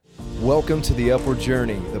Welcome to The Upward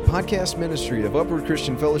Journey, the podcast ministry of Upward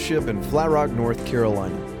Christian Fellowship in Flat Rock, North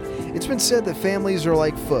Carolina. It's been said that families are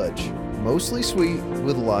like fudge, mostly sweet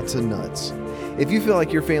with lots of nuts. If you feel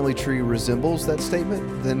like your family tree resembles that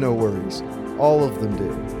statement, then no worries. All of them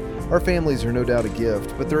do. Our families are no doubt a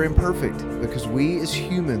gift, but they're imperfect because we as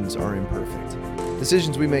humans are imperfect.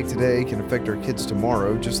 Decisions we make today can affect our kids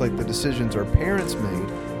tomorrow, just like the decisions our parents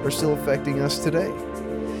made are still affecting us today.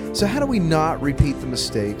 So how do we not repeat the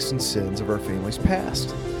mistakes and sins of our family's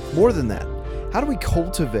past? More than that, how do we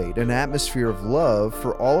cultivate an atmosphere of love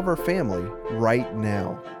for all of our family right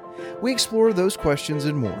now? We explore those questions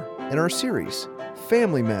and more in our series,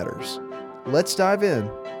 Family Matters. Let's dive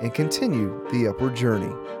in and continue the upward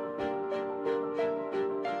journey.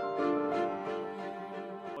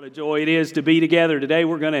 What a joy it is to be together. Today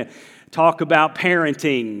we're going to talk about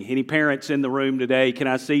parenting. Any parents in the room today? Can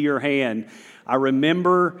I see your hand? I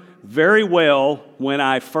remember very well when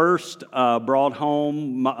I first brought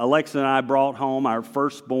home, Alexa and I brought home our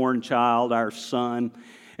firstborn child, our son.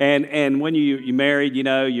 And when you married, you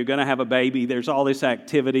know, you're going to have a baby. There's all this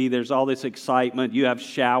activity. There's all this excitement. You have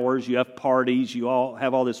showers. You have parties. You all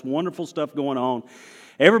have all this wonderful stuff going on.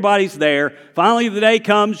 Everybody's there. Finally, the day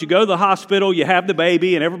comes, you go to the hospital, you have the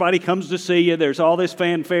baby, and everybody comes to see you. There's all this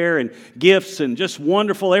fanfare and gifts and just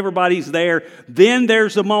wonderful. Everybody's there. Then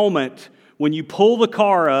there's a moment when you pull the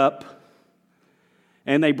car up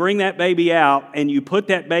and they bring that baby out and you put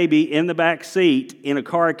that baby in the back seat in a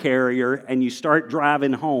car carrier and you start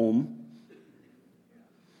driving home.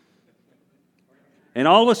 And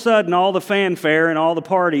all of a sudden, all the fanfare and all the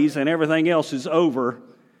parties and everything else is over.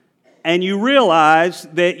 And you realize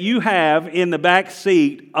that you have in the back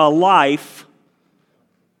seat a life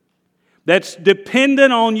that's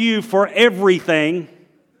dependent on you for everything.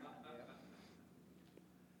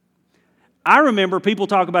 I remember people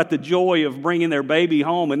talk about the joy of bringing their baby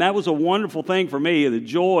home, and that was a wonderful thing for me, the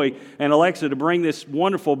joy and Alexa to bring this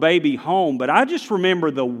wonderful baby home. But I just remember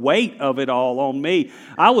the weight of it all on me.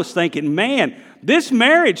 I was thinking, man, this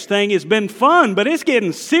marriage thing has been fun, but it's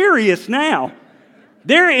getting serious now.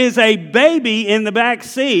 There is a baby in the back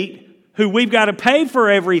seat who we've got to pay for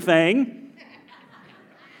everything,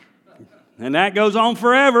 and that goes on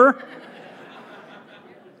forever.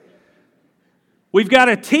 We've got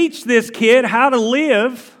to teach this kid how to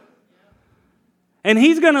live, and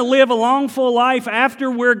he's going to live a long, full life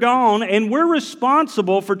after we're gone, and we're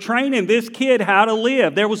responsible for training this kid how to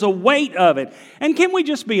live. There was a weight of it. And can we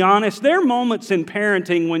just be honest? There are moments in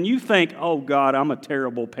parenting when you think, oh, God, I'm a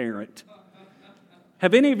terrible parent.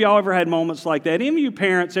 Have any of y'all ever had moments like that? Any of you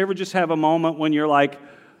parents ever just have a moment when you're like,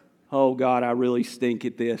 oh, God, I really stink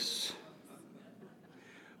at this?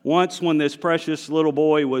 Once when this precious little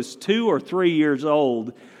boy was 2 or 3 years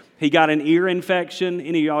old, he got an ear infection.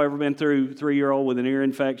 Any of y'all ever been through 3-year-old with an ear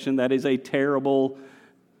infection? That is a terrible,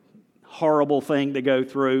 horrible thing to go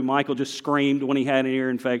through. Michael just screamed when he had an ear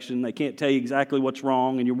infection. They can't tell you exactly what's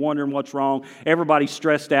wrong, and you're wondering what's wrong. Everybody's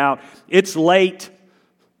stressed out. It's late.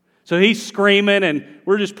 So he's screaming, and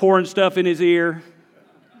we're just pouring stuff in his ear.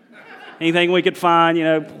 Anything we could find, you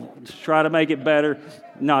know, to try to make it better.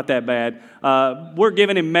 Not that bad. We're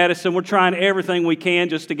giving him medicine. We're trying everything we can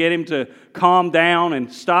just to get him to calm down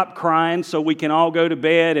and stop crying so we can all go to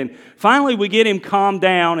bed. And finally, we get him calmed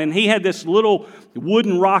down, and he had this little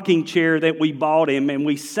wooden rocking chair that we bought him, and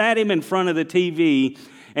we sat him in front of the TV,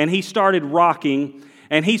 and he started rocking,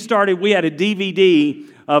 and we had a DVD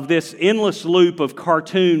of this endless loop of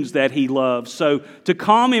cartoons that he loves. So to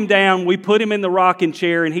calm him down, we put him in the rocking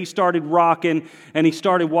chair, and he started rocking, and he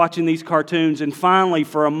started watching these cartoons, and finally,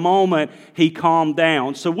 for a moment, he calmed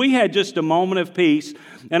down. So we had just a moment of peace,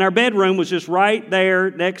 and our bedroom was just right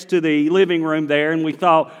there next to the living room there, and we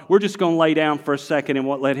thought, we're just going to lay down for a second and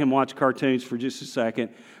let him watch cartoons for just a second,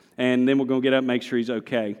 and then we're going to get up and make sure he's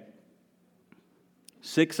okay.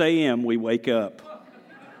 6 a.m., we wake up.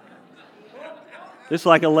 It's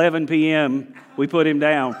like 11 p.m., we put him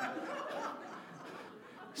down.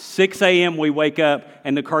 6 a.m., we wake up,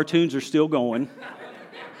 and the cartoons are still going.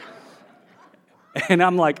 And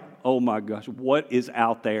I'm like, oh my gosh, what is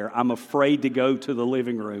out there? I'm afraid to go to the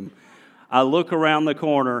living room. I look around the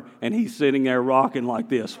corner, and he's sitting there rocking like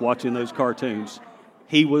this, watching those cartoons.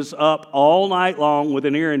 He was up all night long with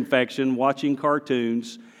an ear infection, watching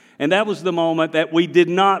cartoons. And that was the moment that we did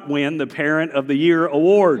not win the Parent of the Year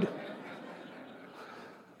award.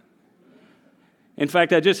 In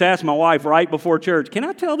fact, I just asked my wife right before church, can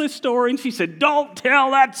I tell this story? And she said, don't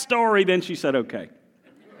tell that story. Then she said, okay.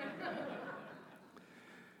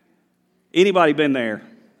 Anybody been there?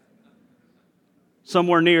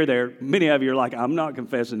 Somewhere near there. Many of you are like, I'm not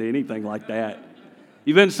confessing to anything like that.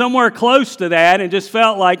 You've been somewhere close to that and just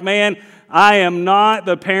felt like, man, I am not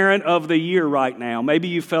the parent of the year right now. Maybe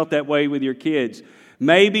you felt that way with your kids.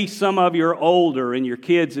 Maybe some of you are older and your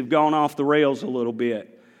kids have gone off the rails a little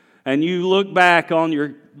bit. And you look back on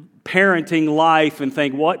your parenting life and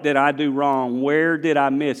think, what did I do wrong? Where did I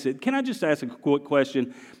miss it? Can I just ask a quick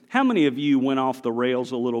question? How many of you went off the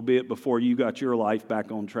rails a little bit before you got your life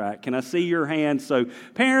back on track? Can I see your hands? So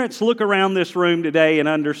parents, look around this room today and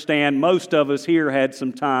understand most of us here had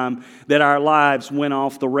some time that our lives went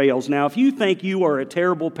off the rails. Now, if you think you are a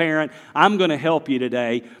terrible parent, I'm going to help you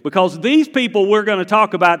today because these people we're going to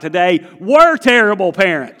talk about today were terrible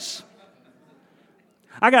parents.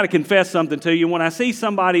 I got to confess something to you. When I see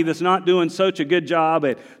somebody that's not doing such a good job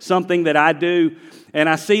at something that I do, and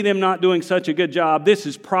I see them not doing such a good job, this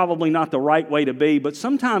is probably not the right way to be, but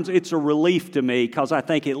sometimes it's a relief to me because I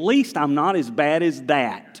think at least I'm not as bad as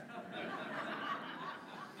that.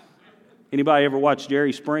 Anybody ever watch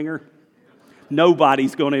Jerry Springer?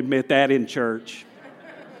 Nobody's going to admit that in church.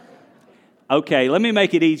 Okay, let me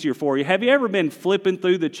make it easier for you. Have you ever been flipping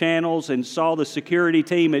through the channels and saw the security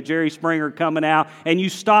team at Jerry Springer coming out and you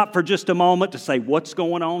stopped for just a moment to say, what's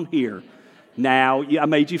going on here? Now, I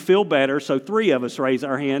made you feel better, so 3 of us raise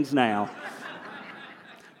our hands now.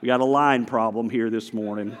 We got a line problem here this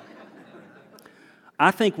morning.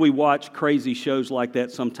 I think we watch crazy shows like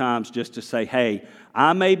that sometimes just to say, hey,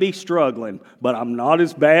 I may be struggling, but I'm not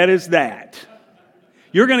as bad as that.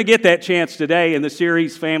 You're going to get that chance today in the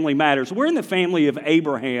series Family Matters. We're in the family of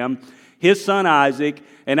Abraham, his son Isaac,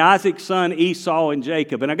 and Isaac's son Esau and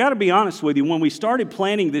Jacob. And I got to be honest with you, when we started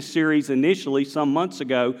planning this series initially some months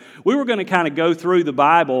ago, we were going to kind of go through the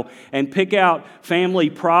Bible and pick out family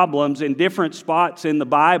problems in different spots in the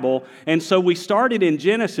Bible. And so we started in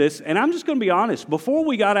Genesis, and I'm just going to be honest, before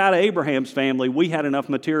we got out of Abraham's family, we had enough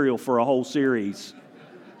material for a whole series.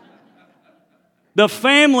 The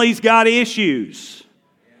family's got issues.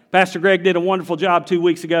 Pastor Greg did a wonderful job 2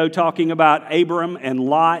 weeks ago talking about Abram and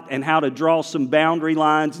Lot and how to draw some boundary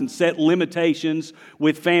lines and set limitations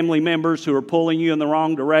with family members who are pulling you in the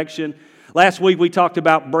wrong direction. Last week we talked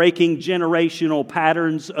about breaking generational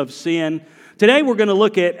patterns of sin. Today we're going to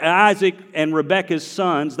look at Isaac and Rebekah's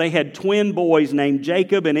sons. They had twin boys named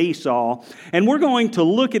Jacob and Esau, and we're going to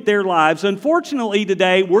look at their lives. Unfortunately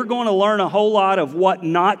today we're going to learn a whole lot of what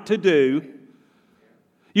not to do.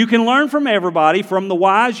 You can learn from everybody. From the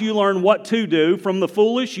wise, you learn what to do. From the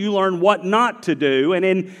foolish, you learn what not to do. And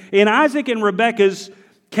in Isaac and Rebekah's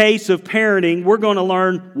case of parenting, we're going to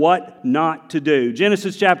learn what not to do.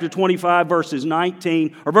 Genesis chapter 25, verse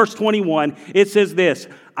 21, it says this,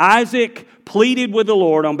 Isaac pleaded with the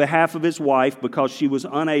Lord on behalf of his wife because she was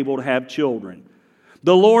unable to have children.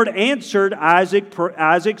 The Lord answered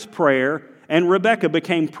Isaac's prayer, and Rebekah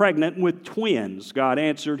became pregnant with twins. God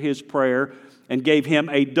answered his prayer and gave him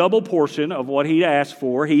a double portion of what he'd asked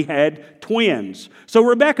for. He had twins. So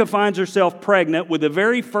Rebekah finds herself pregnant with the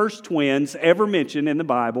very first twins ever mentioned in the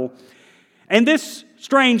Bible. And this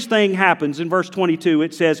strange thing happens in verse 22.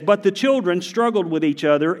 It says, but the children struggled with each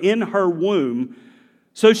other in her womb.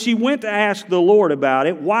 So she went to ask the Lord about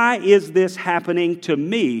it. Why is this happening to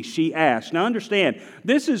me? She asked. Now understand,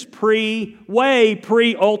 this is way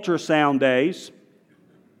pre-ultrasound days.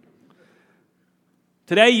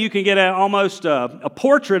 Today you can get almost a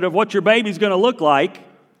portrait of what your baby's going to look like.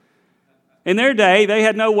 In their day, they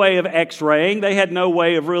had no way of x-raying. They had no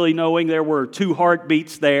way of really knowing there were 2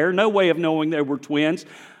 heartbeats there. No way of knowing there were twins.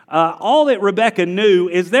 All that Rebekah knew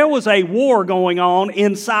is there was a war going on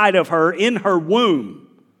inside of her, in her womb.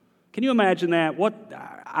 Can you imagine that?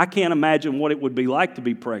 I can't imagine what it would be like to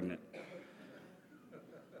be pregnant.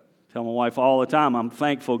 Tell my wife all the time, I'm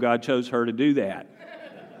thankful God chose her to do that.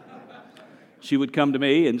 She would come to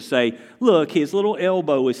me and say, look, his little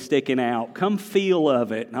elbow is sticking out. Come feel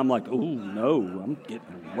of it. And I'm like, oh, no, I'm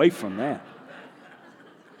getting away from that.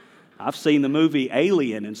 I've seen the movie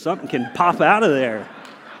Alien, and something can pop out of there.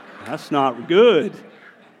 That's not good.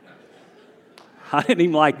 I didn't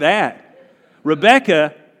even like that.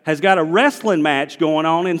 Rebekah has got a wrestling match going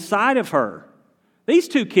on inside of her. These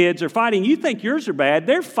 2 kids are fighting. You think yours are bad.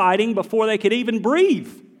 They're fighting before they could even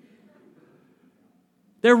breathe.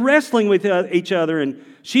 They're wrestling with each other, and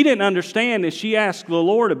she didn't understand as she asked the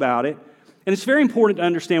Lord about it. And it's very important to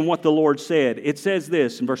understand what the Lord said. It says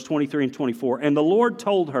this in verse 23 and 24, and the Lord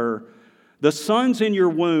told her, the sons in your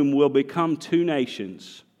womb will become 2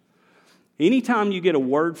 nations. Anytime you get a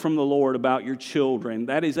word from the Lord about your children,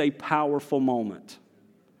 that is a powerful moment.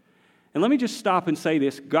 And let me just stop and say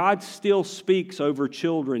this. God still speaks over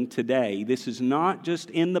children today. This is not just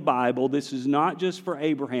in the Bible. This is not just for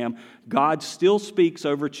Abraham. God still speaks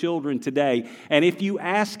over children today. And if you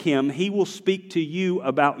ask Him, He will speak to you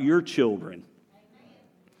about your children.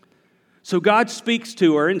 So God speaks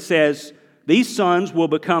to her and says, these sons will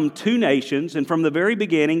become two nations, and from the very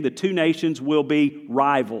beginning, the two nations will be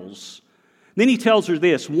rivals. Then He tells her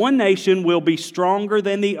this, one nation will be stronger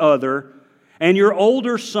than the other, and your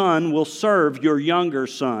older son will serve your younger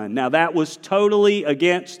son. Now that was totally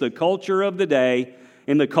against the culture of the day.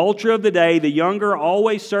 In the culture of the day, the younger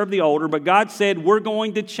always served the older, but God said, we're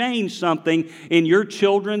going to change something in your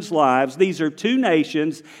children's lives. These are two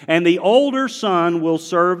nations, and the older son will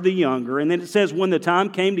serve the younger. And then it says, when the time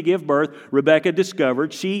came to give birth, Rebekah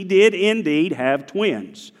discovered she did indeed have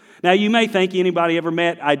twins. Now you may think, anybody ever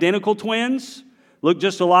met identical twins? Look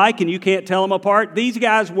just alike and you can't tell them apart. These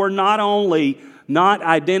guys were not only not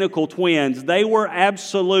identical twins, they were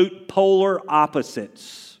absolute polar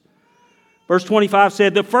opposites. Verse 25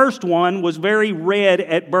 said, the first one was very red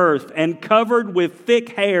at birth and covered with thick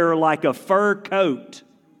hair like a fur coat.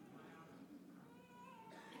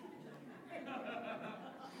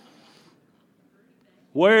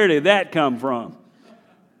 Where did that come from?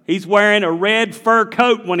 He's wearing a red fur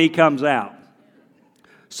coat when he comes out.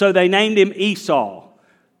 So they named him Esau.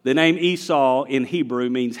 The name Esau in Hebrew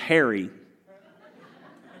means hairy.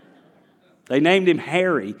 They named him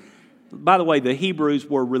hairy. By the way, the Hebrews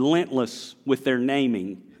were relentless with their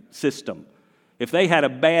naming system. If they had a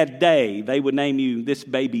bad day, they would name you, this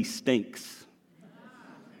baby stinks.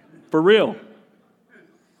 For real.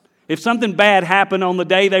 If something bad happened on the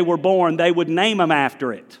day they were born, they would name them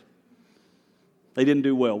after it. They didn't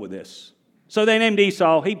do well with this. So they named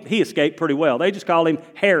Esau. He escaped pretty well. They just called him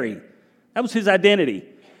Hairy. That was his identity.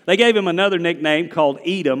 They gave him another nickname called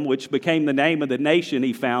Edom, which became the name of the nation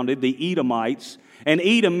he founded, the Edomites. And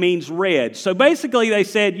Edom means red. So basically they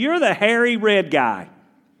said, you're the hairy red guy.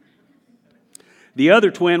 The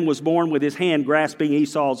other twin was born with his hand grasping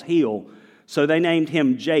Esau's heel. So they named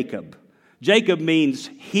him Jacob. Jacob means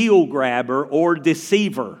heel grabber or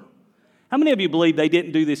deceiver. How many of you believe they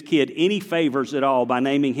didn't do this kid any favors at all by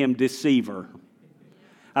naming him Deceiver?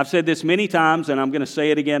 I've said this many times, and I'm going to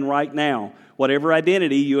say it again right now. Whatever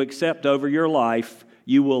identity you accept over your life,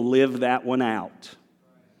 you will live that one out.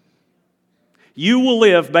 You will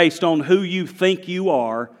live based on who you think you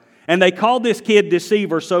are, and they called this kid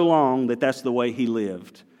Deceiver so long that that's the way he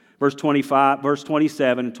lived. Verse 25, verse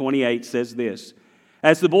 27 and 28 says this,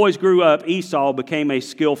 as the boys grew up, Esau became a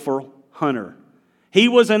skillful hunter. He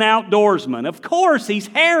was an outdoorsman. Of course, he's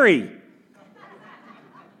hairy.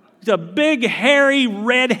 He's a big, hairy,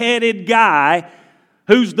 red-headed guy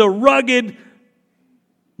who's the rugged,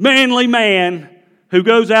 manly man who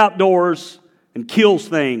goes outdoors and kills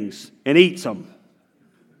things and eats them.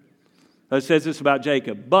 It says this about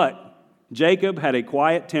Jacob. But Jacob had a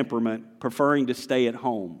quiet temperament, preferring to stay at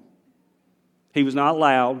home. He was not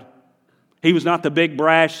loud. He was not the big,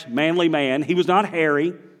 brash, manly man. He was not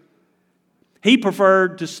hairy. He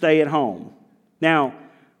preferred to stay at home. Now,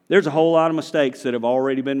 there's a whole lot of mistakes that have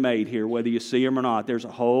already been made here, whether you see them or not. There's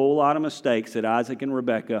a whole lot of mistakes that Isaac and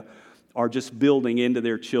Rebekah are just building into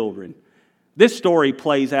their children. This story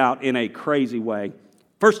plays out in a crazy way.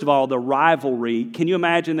 First of all, the rivalry. Can you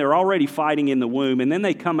imagine? They're already fighting in the womb, and then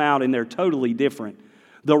they come out and they're totally different.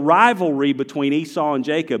 The rivalry between Esau and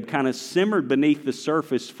Jacob kind of simmered beneath the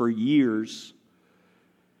surface for years.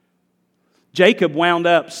 Jacob wound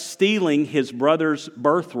up stealing his brother's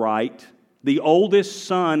birthright. The oldest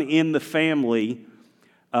son in the family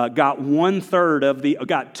got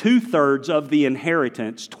 2/3 of the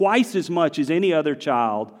inheritance, twice as much as any other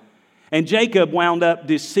child. And Jacob wound up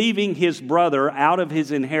deceiving his brother out of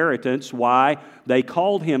his inheritance. Why? They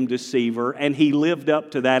called him deceiver, and he lived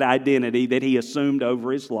up to that identity that he assumed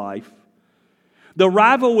over his life. The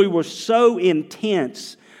rivalry was so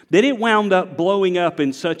intense that it wound up blowing up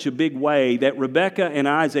in such a big way that Rebekah and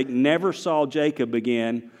Isaac never saw Jacob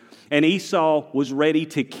again, and Esau was ready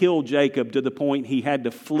to kill Jacob to the point he had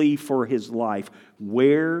to flee for his life.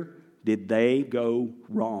 Where did they go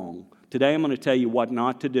wrong? Today I'm going to tell you what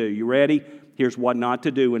not to do. You ready? Here's what not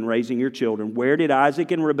to do in raising your children. Where did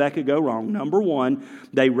Isaac and Rebekah go wrong? Number one,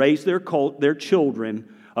 they raised their children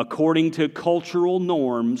according to cultural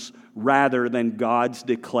norms rather than God's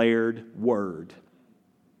declared word.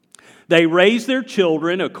 They raised their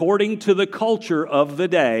children according to the culture of the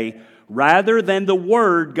day rather than the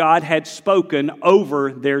word God had spoken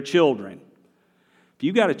over their children. If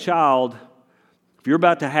you got a child, if you're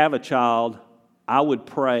about to have a child, I would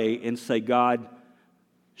pray and say, God,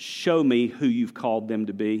 show me who you've called them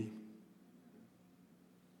to be.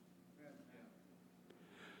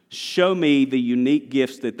 show me the unique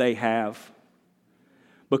gifts that they have,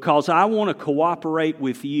 because I want to cooperate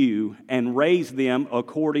with you and raise them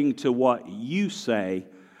according to what you say,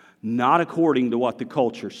 not according to what the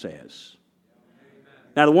culture says.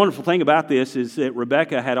 Now, the wonderful thing about this is that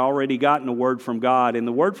Rebekah had already gotten a word from God, and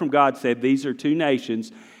the word from God said, these are two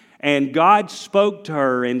nations. And God spoke to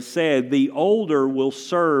her and said, the older will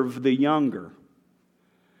serve the younger.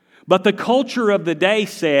 But the culture of the day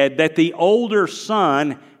said that the older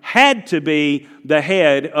son had to be the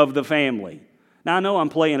head of the family. Now, I know I'm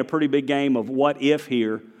playing a pretty big game of what if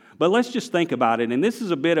here, but let's just think about it. And this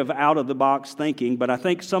is a bit of out-of-the-box thinking, but I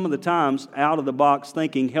think some of the times out-of-the-box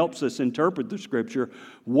thinking helps us interpret the Scripture.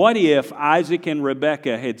 What if Isaac and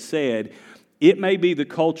Rebekah had said, it may be the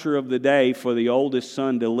culture of the day for the oldest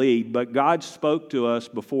son to lead, but God spoke to us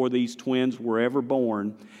before these twins were ever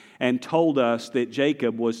born and told us that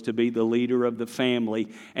Jacob was to be the leader of the family,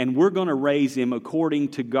 and we're going to raise him according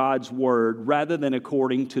to God's word rather than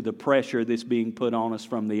according to the pressure that's being put on us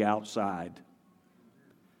from the outside.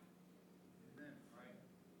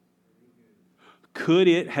 Could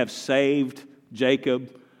it have saved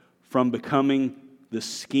Jacob from becoming the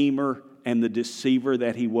schemer and the deceiver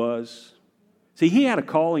that he was? See, he had a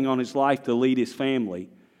calling on his life to lead his family.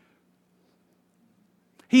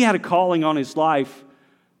 He had a calling on his life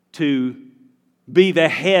to be the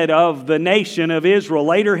head of the nation of Israel.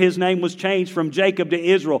 Later, his name was changed from Jacob to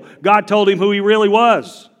Israel. God told him who he really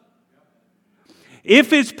was.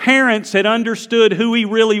 If his parents had understood who he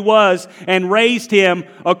really was and raised him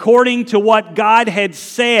according to what God had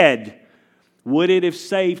said, would it have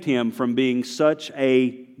saved him from being such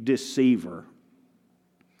a deceiver?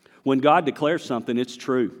 When God declares something, it's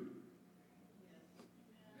true.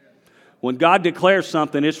 When God declares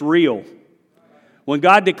something, it's real. When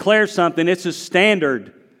God declares something, it's a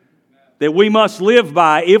standard that we must live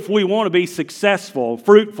by if we want to be successful,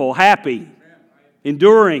 fruitful, happy,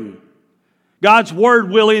 enduring. God's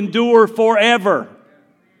word will endure forever.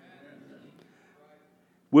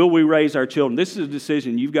 Will we raise our children? This is a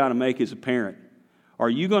decision you've got to make as a parent. Are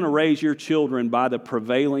you going to raise your children by the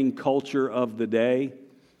prevailing culture of the day?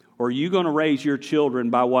 Or are you going to raise your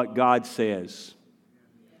children by what God says?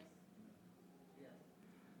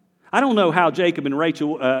 I don't know how Jacob and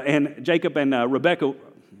Rebekah,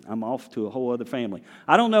 I'm off to a whole other family.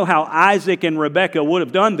 I don't know how Isaac and Rebekah would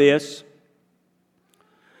have done this.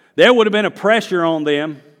 There would have been a pressure on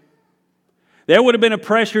them. There would have been a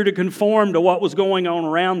pressure to conform to what was going on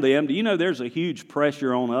around them. Do you know there's a huge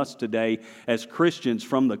pressure on us today as Christians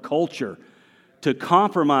from the culture to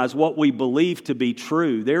compromise what we believe to be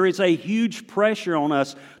true? There is a huge pressure on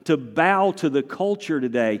us to bow to the culture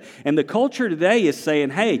today. And the culture today is saying,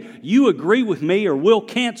 hey, you agree with me or we'll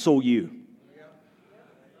cancel you.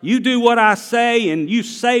 You do what I say and you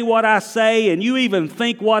say what I say and you even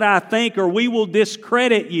think what I think or we will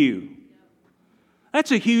discredit you.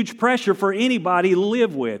 That's a huge pressure for anybody to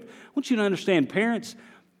live with. I want you to understand, parents,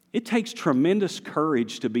 it takes tremendous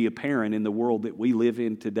courage to be a parent in the world that we live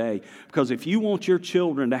in today. Because if you want your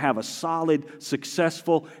children to have a solid,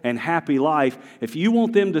 successful, and happy life, if you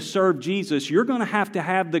want them to serve Jesus, you're going to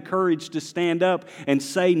have the courage to stand up and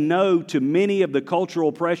say no to many of the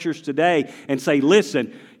cultural pressures today and say,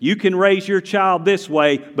 listen, you can raise your child this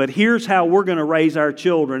way, but here's how we're going to raise our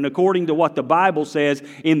children according to what the Bible says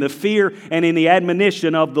in the fear and in the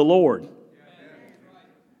admonition of the Lord.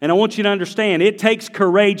 And I want you to understand, it takes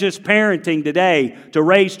courageous parenting today to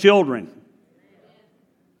raise children.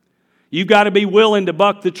 You've got to be willing to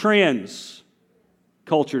buck the trends.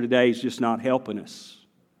 Culture today is just not helping us.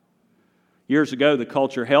 Years ago, the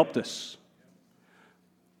culture helped us.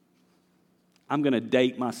 I'm going to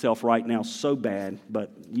date myself right now so bad, but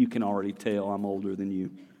you can already tell I'm older than you.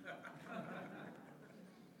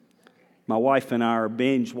 My wife and I are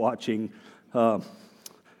binge watching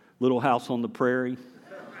Little House on the Prairie.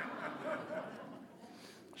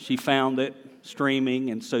 She found it streaming,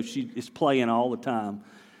 and so it's playing all the time.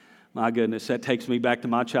 My goodness, that takes me back to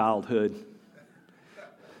my childhood.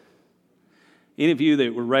 Any of you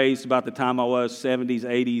that were raised about the time I was, 70s,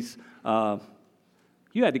 80s,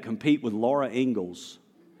 you had to compete with Laura Ingalls.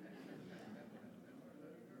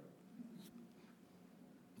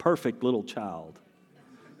 Perfect little child.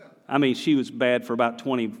 I mean, she was bad for about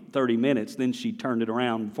 20, 30 minutes. Then she turned it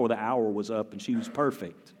around before the hour was up, and she was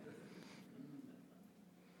perfect.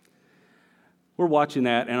 We're watching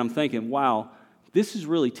that, and I'm thinking, wow, this is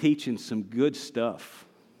really teaching some good stuff.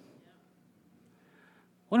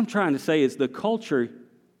 What I'm trying to say is the culture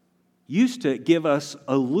used to give us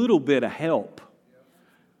a little bit of help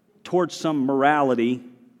towards some morality,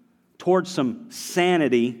 towards some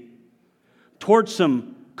sanity, towards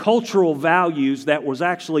some cultural values that was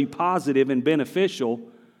actually positive and beneficial.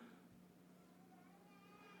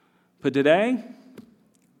 But today,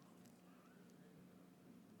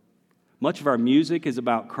 much of our music is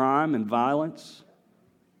about crime and violence.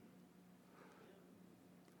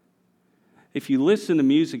 If you listen to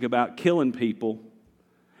music about killing people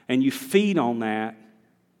and you feed on that,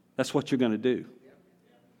 that's what you're going to do.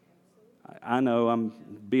 I know I'm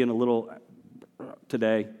being a little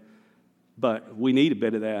today, but we need a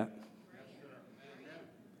bit of that.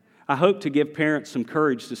 I hope to give parents some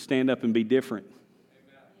courage to stand up and be different.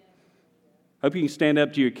 I hope you can stand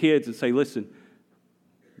up to your kids and say, listen,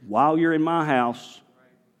 while you're in my house,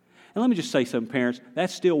 and let me just say something, parents, that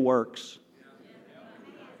still works.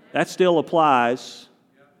 That still applies.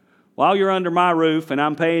 While you're under my roof and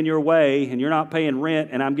I'm paying your way and you're not paying rent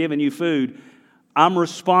and I'm giving you food, I'm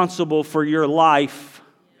responsible for your life.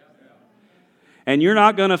 And you're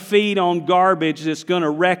not going to feed on garbage that's going to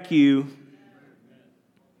wreck you.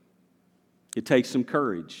 It takes some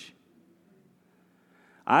courage.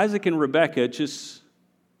 Isaac and Rebekah just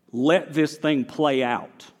let this thing play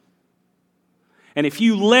out. And if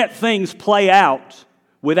you let things play out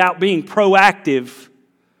without being proactive,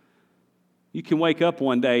 you can wake up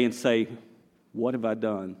one day and say, what have I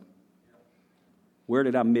done? Where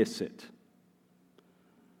did I miss it?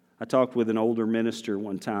 I talked with an older minister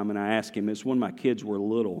one time and I asked him, it's when my kids were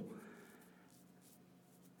little.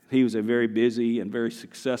 He was a very busy and very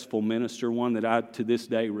successful minister, one that I to this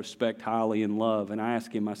day respect highly and love. And I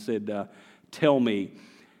asked him, I said, tell me,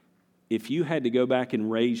 if you had to go back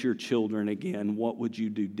and raise your children again, what would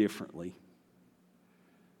you do differently?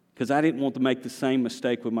 Because I didn't want to make the same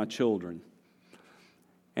mistake with my children.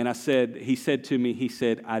 And he said to me,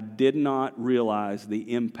 I did not realize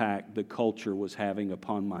the impact the culture was having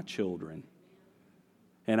upon my children.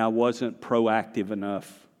 And I wasn't proactive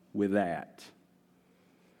enough with that.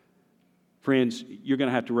 Friends, you're going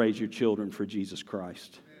to have to raise your children for Jesus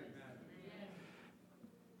Christ.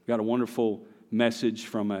 Got a wonderful message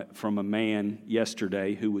from a man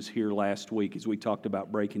yesterday who was here last week as we talked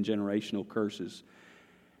about breaking generational curses.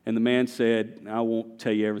 And the man said, I won't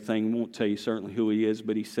tell you everything, won't tell you certainly who he is,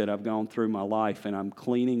 but he said, I've gone through my life and I'm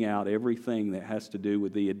cleaning out everything that has to do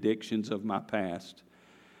with the addictions of my past.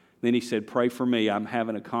 Then he said, pray for me. I'm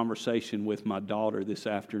having a conversation with my daughter this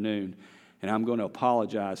afternoon, and I'm going to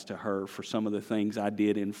apologize to her for some of the things I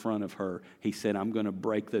did in front of her. He said, I'm going to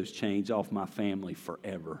break those chains off my family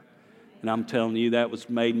forever. And I'm telling you, that was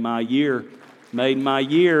made my year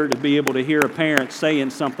to be able to hear a parent saying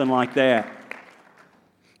something like that.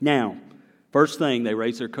 Now, first thing, they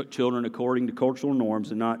raise their children according to cultural norms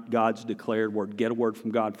and not God's declared word. Get a word from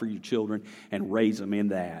God for your children and raise them in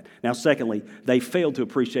that. Now, secondly, they failed to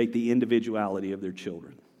appreciate the individuality of their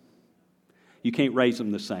children. You can't raise them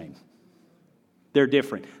the same. They're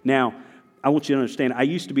different. Now, I want you to understand, I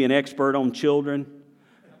used to be an expert on children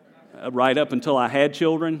right up until I had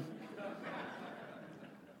children.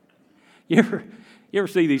 You ever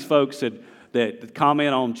see these folks that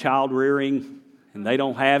comment on child rearing and they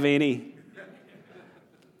don't have any?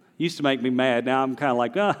 Used to make me mad. Now I'm kind of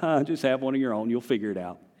like, just have one of your own. You'll figure it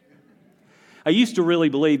out. I used to really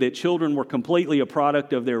believe that children were completely a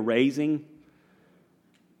product of their raising,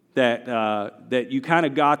 that you kind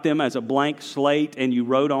of got them as a blank slate and you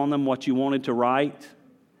wrote on them what you wanted to write.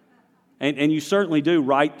 And you certainly do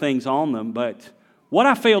write things on them, but what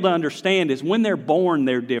I fail to understand is when they're born,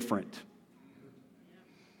 they're different.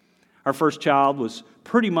 Our first child was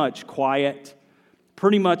pretty much quiet,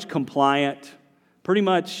 pretty much compliant, pretty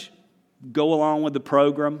much go along with the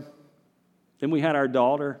program. Then we had our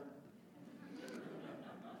daughter.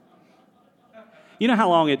 You know how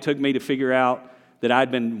long it took me to figure out that I'd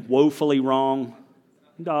been woefully wrong?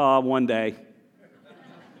 One day.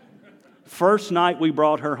 First night we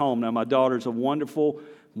brought her home. Now, my daughter's a wonderful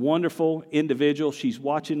individual. She's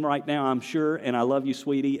watching right now, I'm sure, and I love you,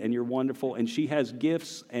 sweetie, and you're wonderful. And she has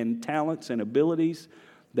gifts and talents and abilities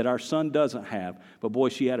that our son doesn't have. But boy,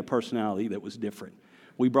 she had a personality that was different.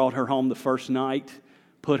 We brought her home the first night,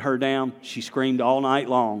 put her down. She screamed all night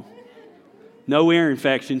long. No ear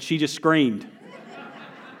infection. She just screamed.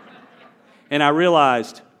 And I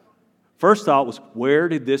realized, first thought was, where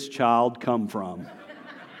did this child come from?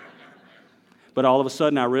 But all of a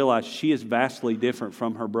sudden I realized she is vastly different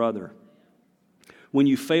from her brother. When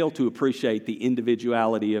you fail to appreciate the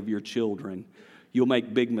individuality of your children, you'll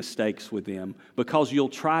make big mistakes with them because you'll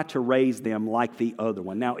try to raise them like the other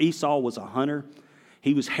one. Now, Esau was a hunter.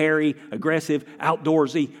 He was hairy, aggressive,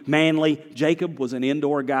 outdoorsy, manly. Jacob was an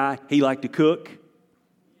indoor guy. He liked to cook.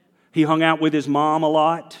 He hung out with his mom a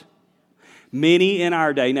lot. Many in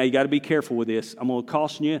our day, now you got to be careful with this. I'm going to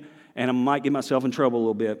caution you, and I might get myself in trouble a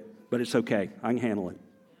little bit, but it's okay. I can handle it.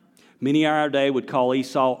 Many in our day would call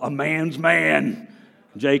Esau a man's man,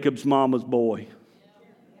 Jacob's mama's boy.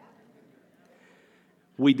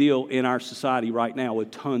 We deal in our society right now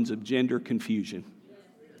with tons of gender confusion.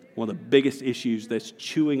 One of the biggest issues that's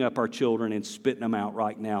chewing up our children and spitting them out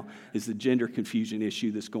right now is the gender confusion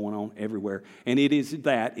issue that's going on everywhere. And it is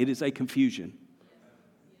a confusion.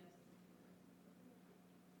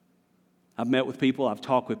 I've met with people, I've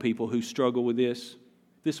talked with people who struggle with this.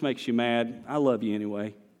 This makes you mad. I love you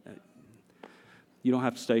anyway. You don't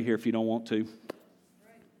have to stay here if you don't want to.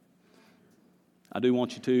 I do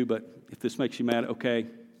want you to, but if this makes you mad, okay.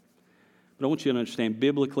 But I want you to understand,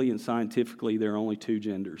 biblically and scientifically, there are only two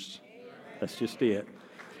genders. That's just it.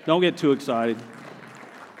 Don't get too excited.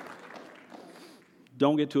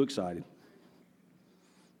 Don't get too excited.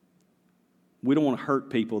 We don't want to hurt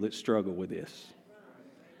people that struggle with this.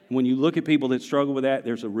 When you look at people that struggle with that,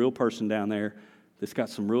 there's a real person down there that's got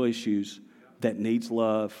some real issues that needs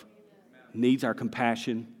love, needs our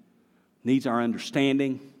compassion, needs our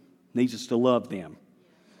understanding, needs us to love them.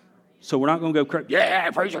 So we're not going to go crazy. Yeah,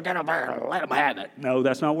 preacher, get up there, let them have it. No,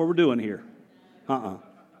 that's not what we're doing here.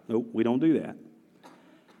 Nope, we don't do that.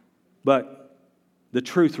 But the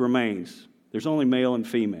truth remains. There's only male and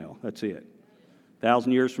female. That's it.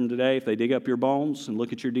 1,000 years from today, if they dig up your bones and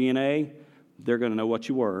look at your DNA, they're going to know what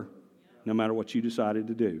you were, no matter what you decided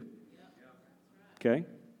to do. Okay?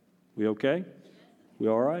 We okay? We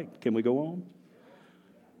all right? Can we go on?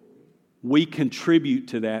 We contribute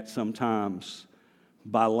to that sometimes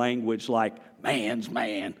by language like man's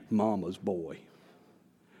man, mama's boy.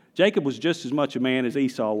 Jacob was just as much a man as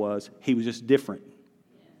Esau was. He was just different.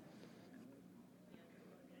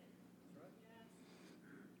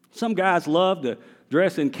 Some guys love to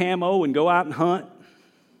dress in camo and go out and hunt,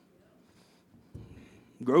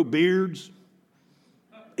 grow beards.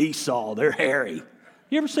 Esau, they're hairy.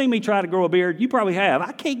 You ever seen me try to grow a beard? You probably have.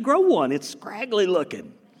 I can't grow one. It's scraggly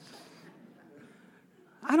looking.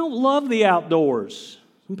 I don't love the outdoors.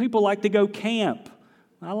 Some people like to go camp.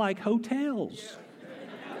 I like hotels.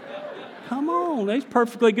 Come on, there's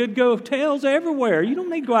perfectly good hotels everywhere. You don't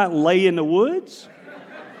need to go out and lay in the woods.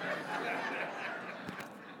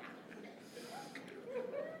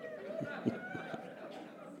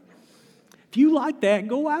 If you like that,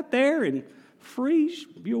 go out there and freeze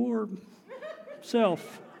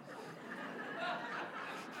yourself.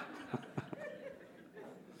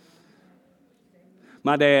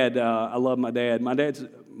 My dad, I love my dad. My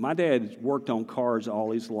dad's worked on cars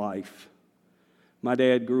all his life. My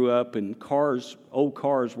dad grew up and old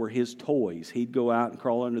cars were his toys. He'd go out and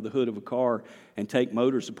crawl under the hood of a car and take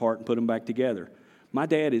motors apart and put them back together. My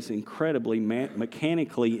dad is incredibly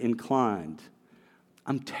mechanically inclined.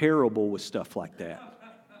 I'm terrible with stuff like that.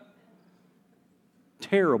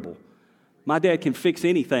 Terrible. My dad can fix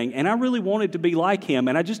anything, and I really wanted to be like him,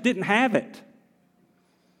 and I just didn't have it.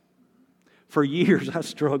 For years, I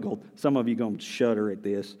struggled. Some of you are going to shudder at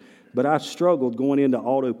this, but I struggled going into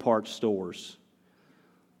auto parts stores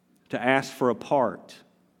to ask for a part.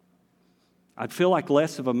 I'd feel like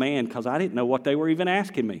less of a man because I didn't know what they were even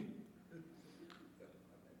asking me.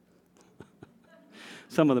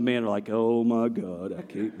 Some of the men are like, oh my God, I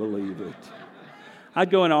can't believe it. I'd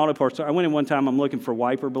go in an auto parts store. I went in one time, I'm looking for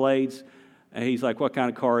wiper blades. And he's like, what kind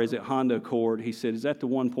of car is it? Honda Accord. He said, is that the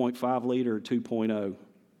 1.5 liter or 2.0?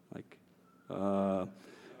 Like,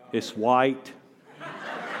 it's white.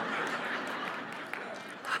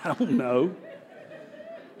 I don't know.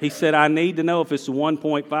 He said, I need to know if it's a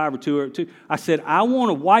 1.5 or 2 or 2. I said, I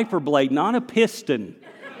want a wiper blade, not a piston.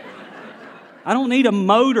 I don't need a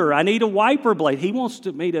motor. I need a wiper blade. He wants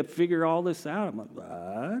me to figure all this out. I'm like,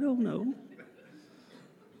 I don't know.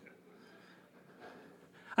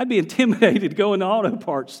 I'd be intimidated to go in the auto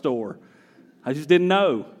parts store. I just didn't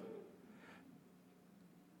know.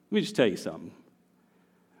 Let me just tell you something.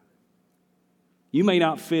 You may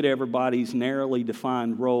not fit everybody's narrowly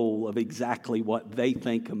defined role of exactly what they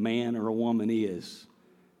think a man or a woman is.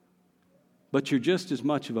 But you're just as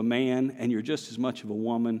much of a man and you're just as much of a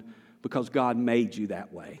woman because God made you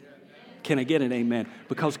that way. Can I get an amen?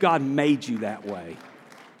 Because God made you that way.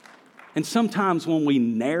 And sometimes when we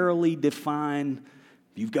narrowly define,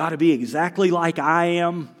 you've got to be exactly like I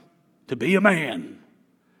am to be a man.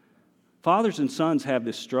 Fathers and sons have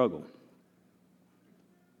this struggle.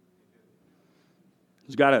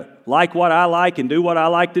 He's got to like what I like and do what I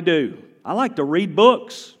like to do. I like to read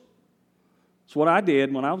books. That's what I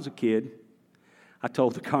did when I was a kid. I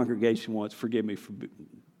told the congregation once, forgive me for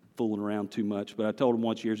fooling around too much, but I told them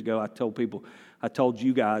once years ago, I told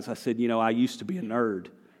you guys, I said, I used to be a nerd.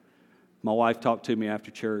 My wife talked to me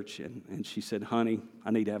after church, and she said, honey,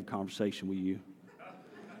 I need to have a conversation with you.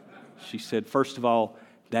 She said, first of all,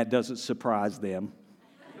 that doesn't surprise them.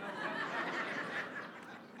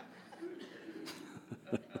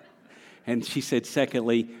 And she said,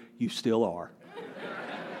 secondly, you still are.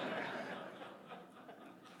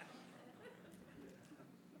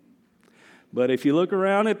 But if you look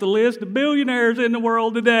around at the list of billionaires in the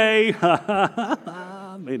world today,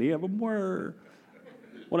 many of them were.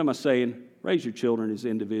 What am I saying? Raise your children as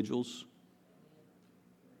individuals.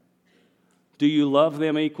 Do you love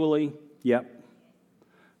them equally? Yep.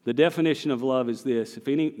 The definition of love is this: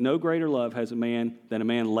 no greater love has a man than a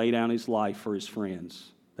man lay down his life for his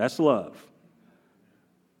friends. That's love.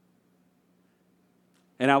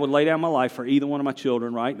 And I would lay down my life for either one of my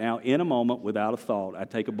children right now in a moment without a thought.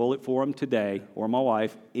 I'd take a bullet for them today, or my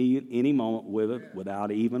wife, any moment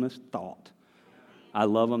without even a thought. I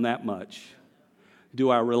love them that much. Do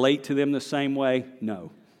I relate to them the same way?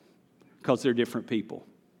 No, because they're different people.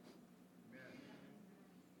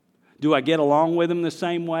 Do I get along with them the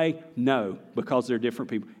same way? No, because they're different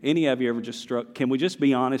people. Any of you ever just struck? Can we just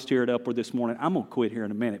be honest here at Upward this morning? I'm going to quit here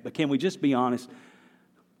in a minute, but can we just be honest?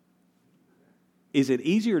 Is it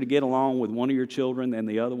easier to get along with one of your children than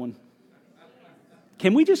the other one?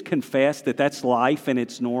 Can we just confess that that's life and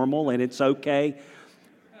it's normal and it's okay?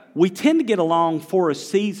 We tend to get along for a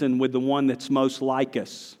season with the one that's most like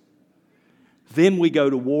us. Then we go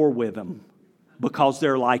to war with them because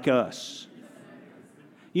they're like us.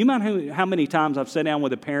 You mind how many times I've sat down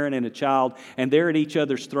with a parent and a child and they're at each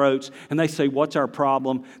other's throats and they say, what's our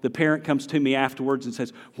problem? The parent comes to me afterwards and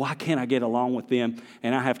says, why can't I get along with them?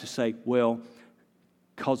 And I have to say, well,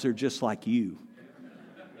 because they're just like you.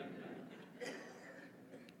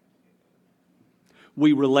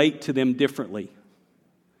 We relate to them differently.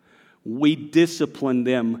 We discipline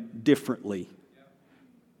them differently.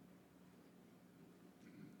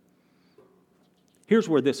 Here's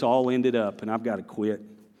where this all ended up, and I've got to quit.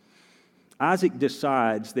 Isaac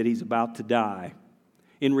decides that he's about to die.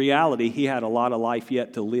 In reality, he had a lot of life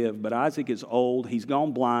yet to live, but Isaac is old, he's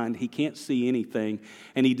gone blind, he can't see anything,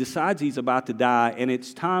 and he decides he's about to die, and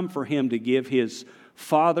it's time for him to give his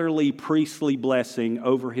fatherly, priestly blessing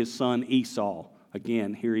over his son Esau.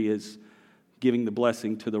 Again, here he is giving the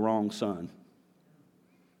blessing to the wrong son,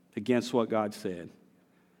 against what God said.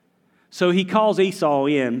 So he calls Esau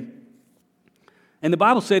in, and the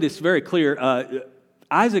Bible said it's very clear.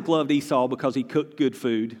 Isaac loved Esau because he cooked good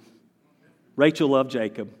food. Rachel loved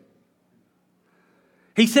Jacob.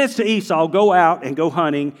 He says to Esau, go out and go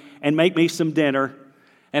hunting and make me some dinner.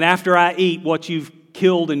 And after I eat what you've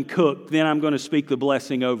killed and cooked, then I'm going to speak the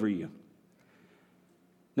blessing over you.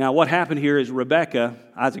 Now, what happened here is Rebekah,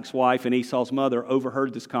 Isaac's wife and Esau's mother,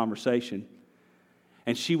 overheard this conversation.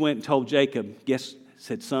 And she went and told Jacob,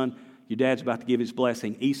 said, son, your dad's about to give his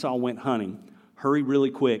blessing. Esau went hunting. Hurry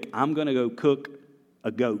really quick. I'm going to go cook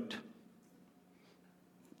a goat.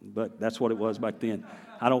 But that's what it was back then.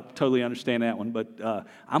 I don't totally understand that one, but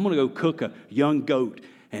I'm going to go cook a young goat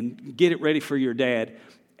and get it ready for your dad,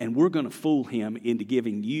 and we're going to fool him into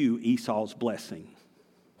giving you Esau's blessing.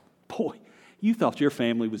 Boy, you thought your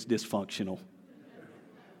family was dysfunctional.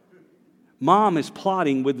 Mom is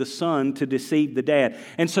plotting with the son to deceive the dad.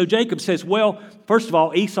 And so Jacob says, well, first of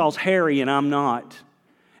all, Esau's hairy and I'm not.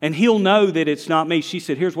 And he'll know that it's not me. She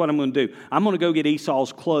said, here's what I'm going to do. I'm going to go get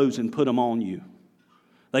Esau's clothes and put them on you.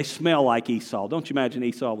 They smell like Esau. Don't you imagine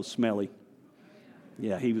Esau was smelly?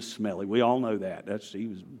 Yeah, he was smelly. We all know that. He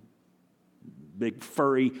was a big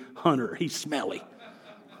furry hunter. He's smelly.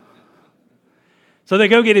 So they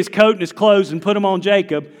go get his coat and his clothes and put them on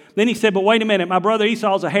Jacob. Then he said, but wait a minute, my brother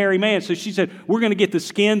Esau's a hairy man. So she said, we're going to get the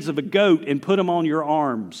skins of a goat and put them on your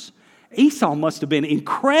arms. Esau must have been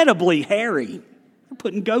incredibly hairy. They're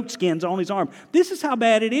putting goat skins on his arm. This is how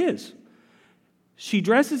bad it is. She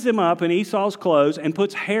dresses him up in Esau's clothes and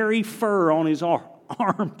puts hairy fur on his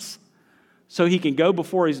arms so he can go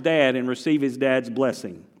before his dad and receive his dad's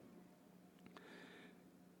blessing.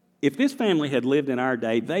 If this family had lived in our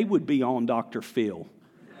day, they would be on Dr. Phil.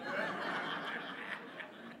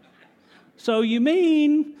 So you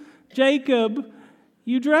mean, Jacob,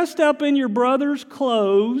 you dressed up in your brother's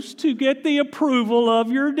clothes to get the approval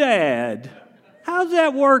of your dad. How's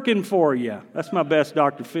that working for you? That's my best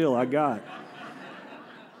Dr. Phil I got.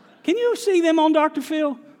 Can you see them on Dr.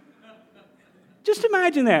 Phil? Just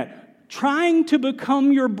imagine that. Trying to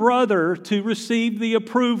become your brother to receive the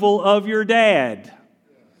approval of your dad.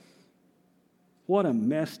 What a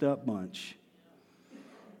messed up bunch.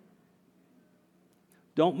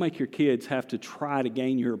 Don't make your kids have to try to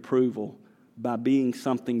gain your approval by being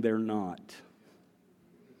something they're not.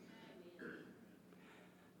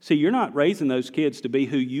 See, you're not raising those kids to be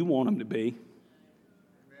who you want them to be.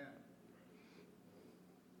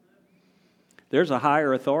 There's a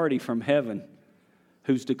higher authority from heaven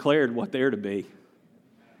who's declared what they're to be.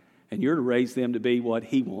 And you're to raise them to be what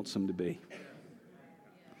He wants them to be.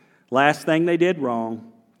 Last thing they did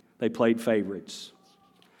wrong, they played favorites.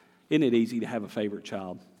 Isn't it easy to have a favorite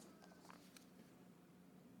child?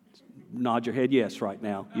 Nod your head yes right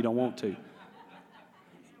now. You don't want to.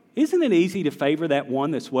 Isn't it easy to favor that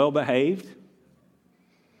one that's well behaved?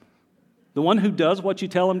 The one who does what you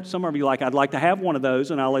tell them. Some of you are like, I'd like to have one of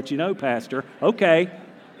those, and I'll let you know, Pastor. Okay.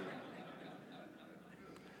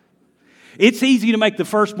 It's easy to make the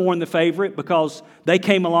firstborn the favorite because they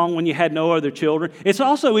came along when you had no other children. It's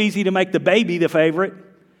also easy to make the baby the favorite.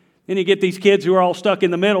 Then you get these kids who are all stuck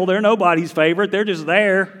in the middle. They're nobody's favorite. They're just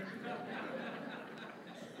there.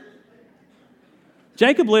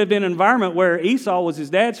 Jacob lived in an environment where Esau was his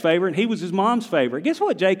dad's favorite and he was his mom's favorite. Guess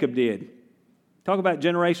what Jacob did? Talk about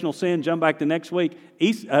generational sin. Jump back to next week.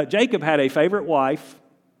 Jacob had a favorite wife.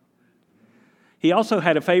 He also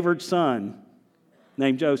had a favored son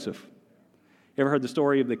named Joseph. You ever heard the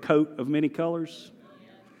story of the coat of many colors?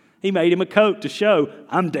 He made him a coat to show,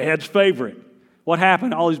 I'm Dad's favorite. What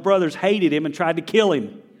happened? All his brothers hated him and tried to kill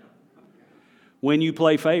him. When you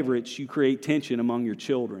play favorites, you create tension among your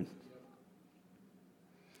children.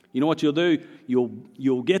 You know what you'll do?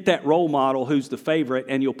 You'll get that role model who's the favorite,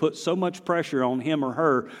 and you'll put so much pressure on him or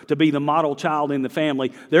her to be the model child in the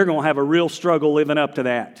family, they're going to have a real struggle living up to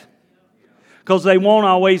that. Because they won't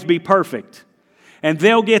always be perfect. And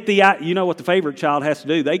they'll get you know what the favorite child has to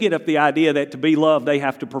do? They get up the idea that to be loved, they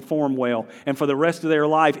have to perform well. And for the rest of their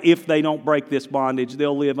life, if they don't break this bondage,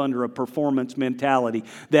 they'll live under a performance mentality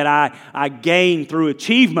that I gain through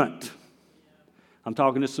achievement. I'm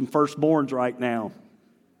talking to some firstborns right now.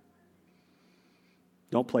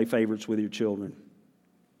 Don't play favorites with your children.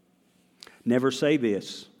 Never say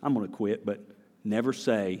this. I'm going to quit, but never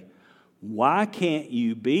say, why can't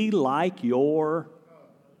you be like your...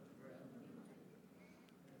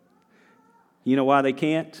 You know why they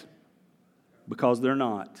can't? Because they're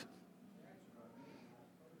not.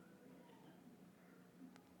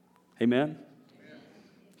 Amen?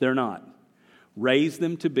 They're not. Raise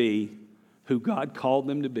them to be who God called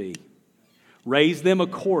them to be. Raise them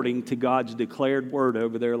according to God's declared word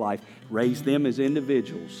over their life. Raise them as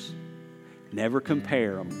individuals. Never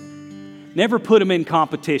compare them. Never put them in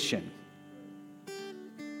competition.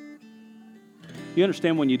 You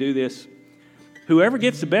understand when you do this? Whoever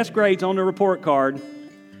gets the best grades on the report card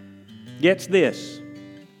gets this.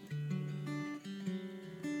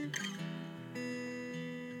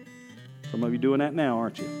 Some of you doing that now,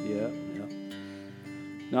 aren't you? Yeah.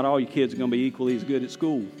 Not all your kids are going to be equally as good at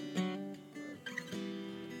school.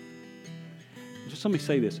 Just let me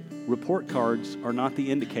say this. Report cards are not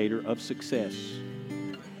the indicator of success.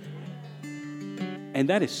 And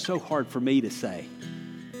that is so hard for me to say.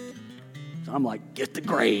 So I'm like, get the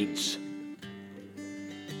grades.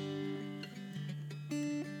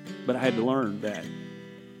 But I had to learn that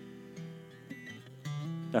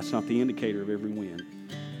that's not the indicator of every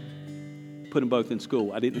win. Put them both in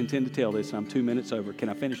school. I didn't intend to tell this. I'm 2 minutes over. Can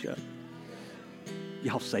I finish up?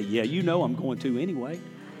 Y'all say, yeah, you know I'm going to anyway.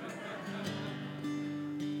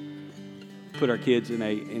 Put our kids in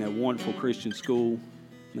a wonderful Christian school.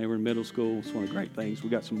 They were in middle school. It's one of the great things. We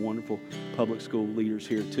got some wonderful public school leaders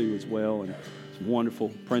here too as well, and some wonderful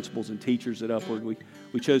principals and teachers at Upward.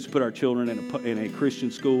 We chose to put our children in a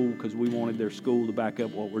Christian school because we wanted their school to back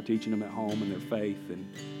up what we're teaching them at home and their faith. And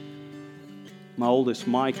my oldest,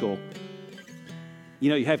 Michael, you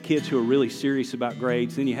know, you have kids who are really serious about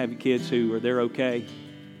grades. Then you have kids who they're okay.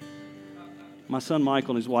 My son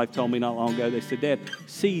Michael and his wife told me not long ago, they said, Dad,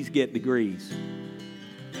 C's get degrees.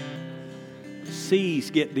 C's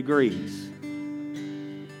get degrees.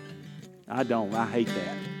 I don't. I hate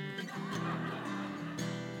that.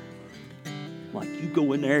 Like, you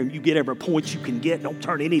go in there and you get every point you can get. Don't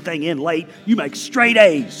turn anything in late. You make straight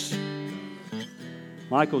A's.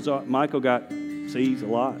 Michael got C's a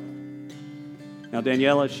lot. Now,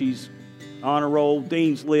 Daniela, she's honor roll,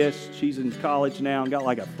 dean's list. She's in college now and got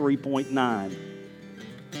like a 3.9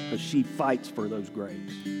 because she fights for those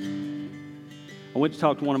grades. I went to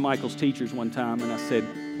talk to one of Michael's teachers one time, and I said,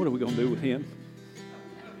 what are we going to do with him?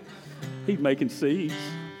 He's making C's.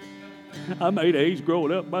 I made A's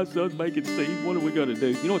growing up. My son's making C's. What are we going to do?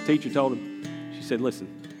 You know what the teacher told him? She said,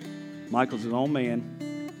 listen, Michael's his own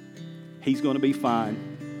man. He's going to be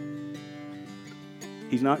fine.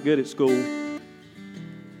 He's not good at school,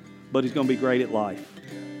 but he's going to be great at life.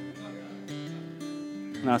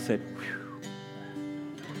 And I said, whew,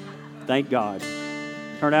 thank God.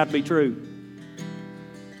 Turned out to be true.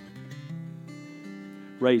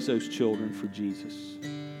 raise those children for Jesus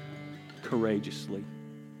courageously.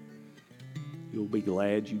 You'll be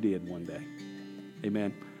glad you did one day.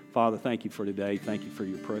 Amen. Father, thank you for today. Thank you for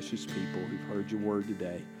your precious people who've heard your word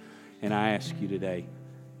today. And I ask you today,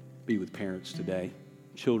 be with parents today.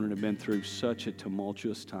 Children have been through such a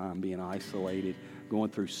tumultuous time, being isolated,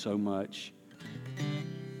 going through so much.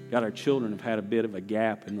 God, our children have had a bit of a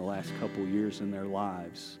gap in the last couple years in their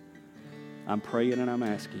lives. I'm praying and I'm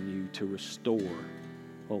asking you to restore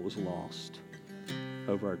what was lost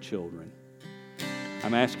over our children.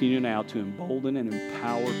 I'm asking you now to embolden and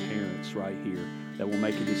empower parents right here that will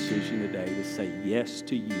make a decision today to say yes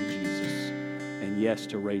to you, Jesus, and yes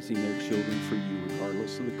to raising their children for you,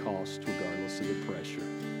 regardless of the cost, regardless of the pressure.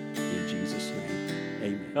 In Jesus' name,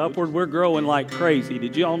 amen. Upward, we're growing like crazy.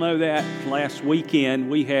 Did you all know that? Last weekend,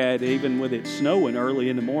 we had, even with it snowing early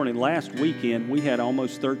in the morning, last weekend, we had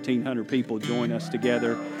almost 1,300 people join us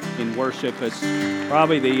together in worship. It's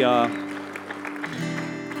probably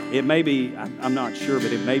it may be, I'm not sure,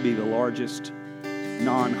 but it may be the largest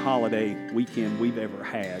non-holiday weekend we've ever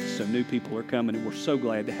had. So new people are coming, and we're so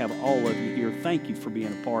glad to have all of you here. Thank you for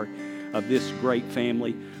being a part of this great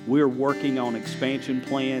family. We're working on expansion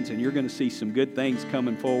plans, and you're going to see some good things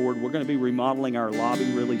coming forward. We're going to be remodeling our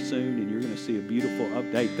lobby really soon, and you're going to see a beautiful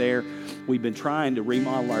update there. We've been trying to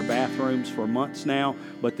remodel our bathrooms for months now,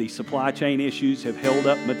 but the supply chain issues have held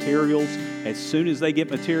up materials. As soon as they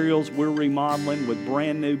get materials, we're remodeling with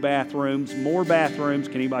brand new bathrooms, more bathrooms.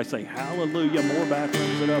 Can anybody say hallelujah? More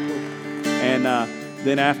bathrooms at Upward. And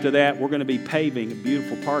then after that, we're going to be paving a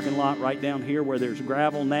beautiful parking lot right down here where there's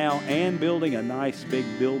gravel now, and building a nice big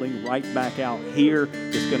building right back out here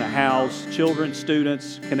that's going to house children,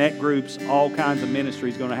 students, connect groups, all kinds of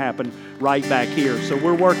ministries going to happen right back here. So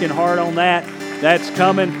we're working hard on that. That's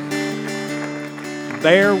coming.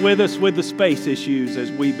 Bear with us with the space issues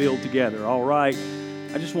as we build together, all right?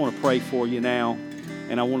 I just want to pray for you now,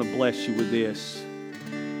 and I want to bless you with this.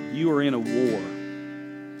 You are in a war.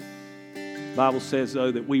 The Bible says,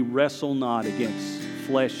 though, that we wrestle not against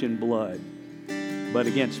flesh and blood, but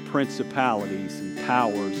against principalities and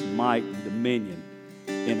powers, and might and dominion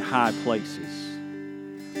in high places.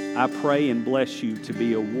 I pray and bless you to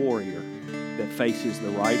be a warrior that faces the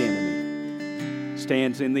right enemy,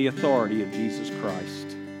 stands in the authority of Jesus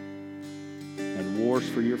Christ, and wars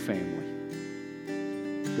for your family.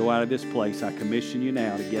 Go out of this place. I commission you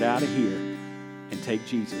now to get out of here and take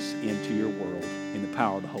Jesus into your world in the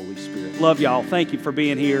power of the Holy Spirit. Love y'all. Thank you for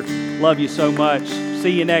being here. Love you so much.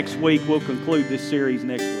 See you next week. We'll conclude this series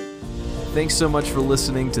next week. Thanks so much for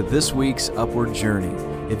listening to this week's Upward Journey.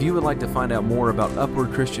 If you would like to find out more about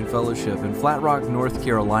Upward Christian Fellowship in Flat Rock, North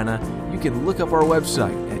Carolina, you can look up our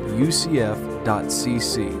website at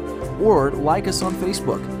ucf.cc or like us on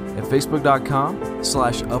Facebook at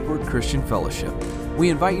facebook.com/Upward Christian Fellowship. We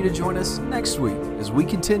invite you to join us next week as we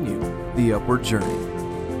continue the Upward Journey.